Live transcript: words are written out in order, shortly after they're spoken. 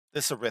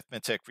This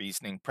arithmetic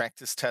reasoning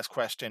practice test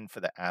question for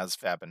the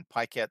ASVAB and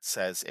PiCAT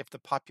says if the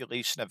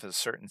population of a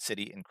certain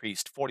city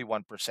increased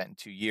 41% in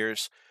 2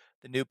 years,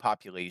 the new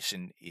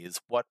population is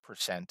what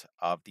percent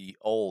of the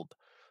old?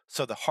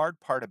 So the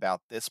hard part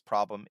about this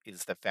problem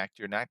is the fact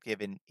you're not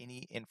given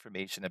any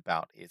information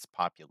about its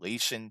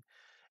population,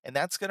 and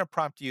that's going to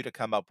prompt you to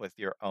come up with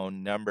your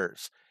own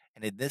numbers.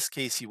 And in this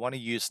case, you want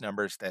to use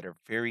numbers that are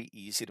very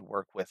easy to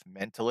work with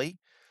mentally.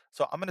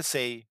 So I'm going to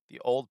say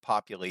the old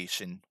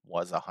population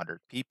was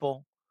 100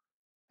 people,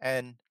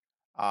 and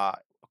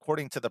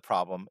according to the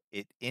problem,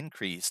 it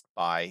increased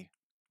by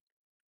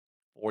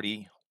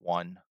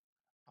 41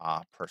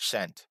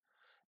 percent.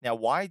 Now,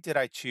 why did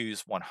I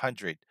choose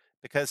 100?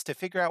 Because to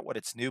figure out what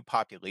its new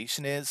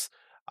population is,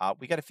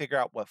 we got to figure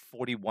out what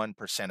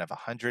 41% of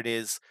 100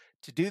 is.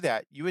 To do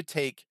that, you would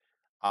take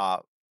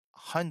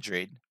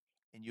 100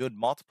 and you would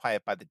multiply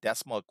it by the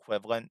decimal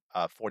equivalent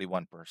of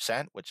 41%,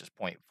 which is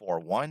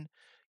 0.41.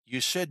 You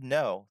should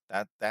know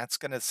that that's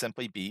going to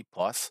simply be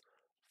plus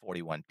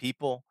 41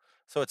 people.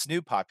 So its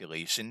new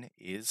population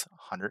is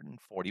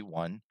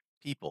 141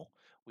 people.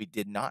 We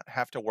did not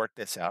have to work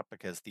this out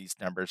because these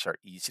numbers are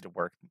easy to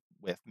work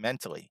with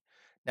mentally.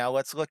 Now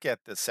let's look at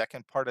the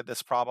second part of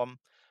this problem.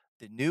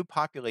 The new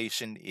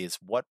population is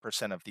what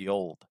percent of the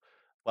old?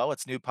 Well,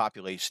 its new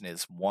population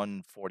is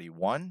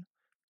 141.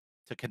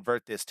 To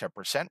convert this to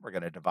percent, we're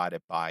going to divide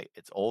it by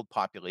its old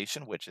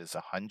population, which is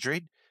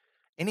 100.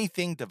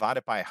 Anything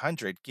divided by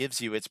 100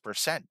 gives you its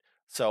percent.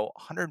 So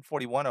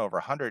 141 over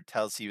 100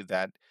 tells you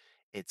that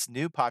its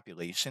new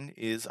population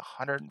is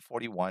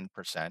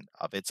 141%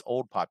 of its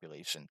old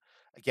population.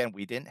 Again,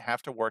 we didn't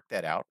have to work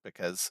that out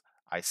because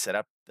I set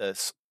up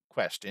this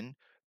question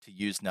to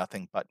use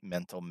nothing but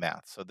mental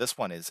math. So this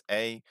one is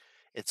A.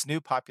 Its new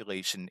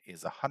population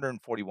is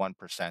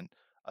 141%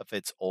 of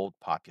its old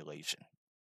population.